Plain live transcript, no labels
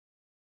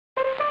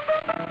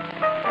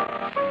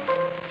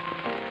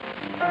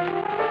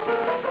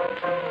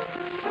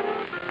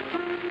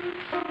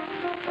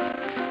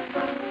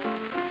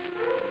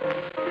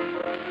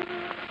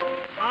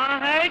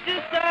hate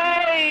to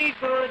say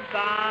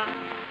goodbye,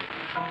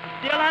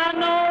 still I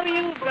know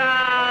you've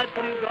got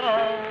to go.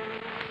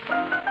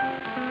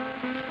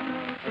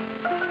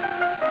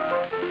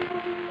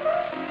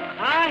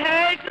 I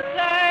hate to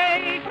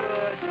say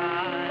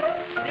goodbye,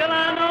 still I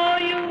know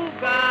you've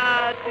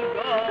got to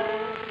go.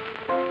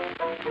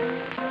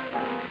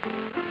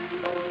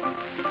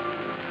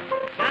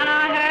 And I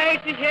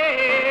hate to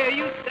hear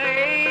you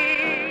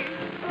say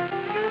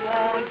you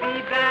won't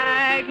be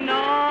back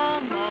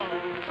no more.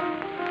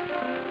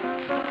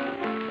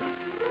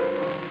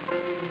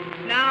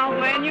 Now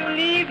when you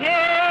leave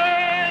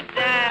here,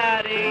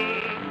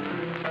 Daddy,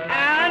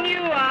 and you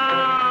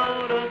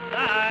out of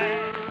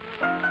sight,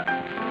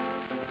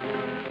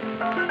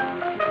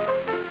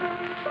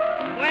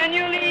 when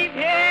you leave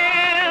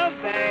here,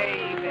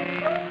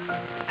 baby,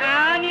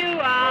 and you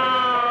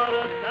out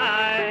of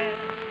sight,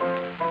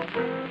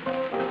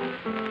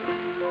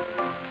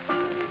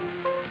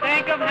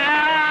 think of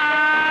how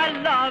I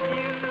love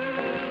you,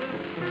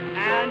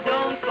 and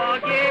don't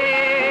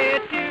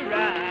forget to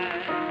write.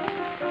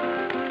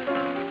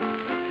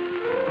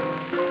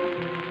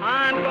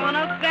 I'm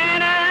gonna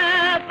stand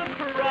at the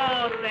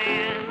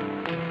crossing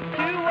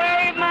to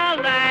wave my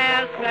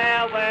last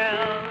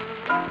farewell.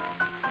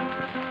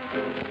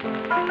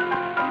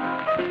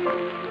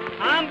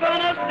 I'm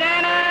gonna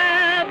stand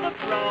at the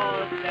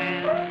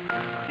crossing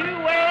to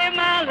wave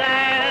my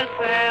last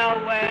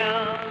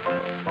farewell.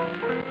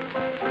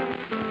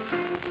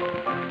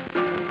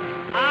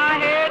 I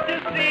hate to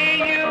see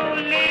you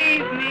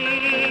leave me,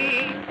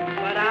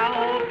 but I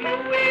hope you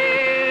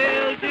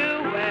will do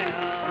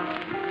well.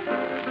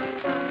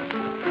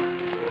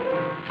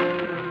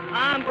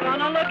 I'm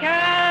gonna look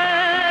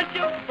at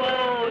your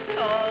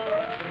photo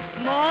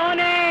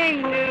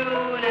morning,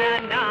 noon,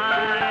 and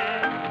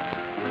night.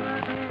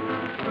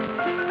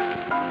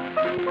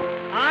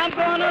 I'm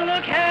gonna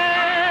look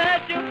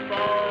at your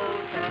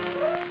photo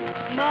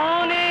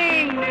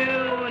morning,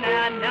 noon,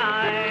 and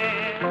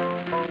night.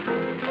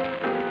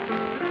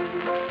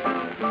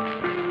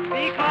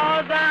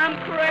 Because I'm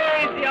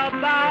crazy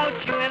about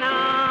you.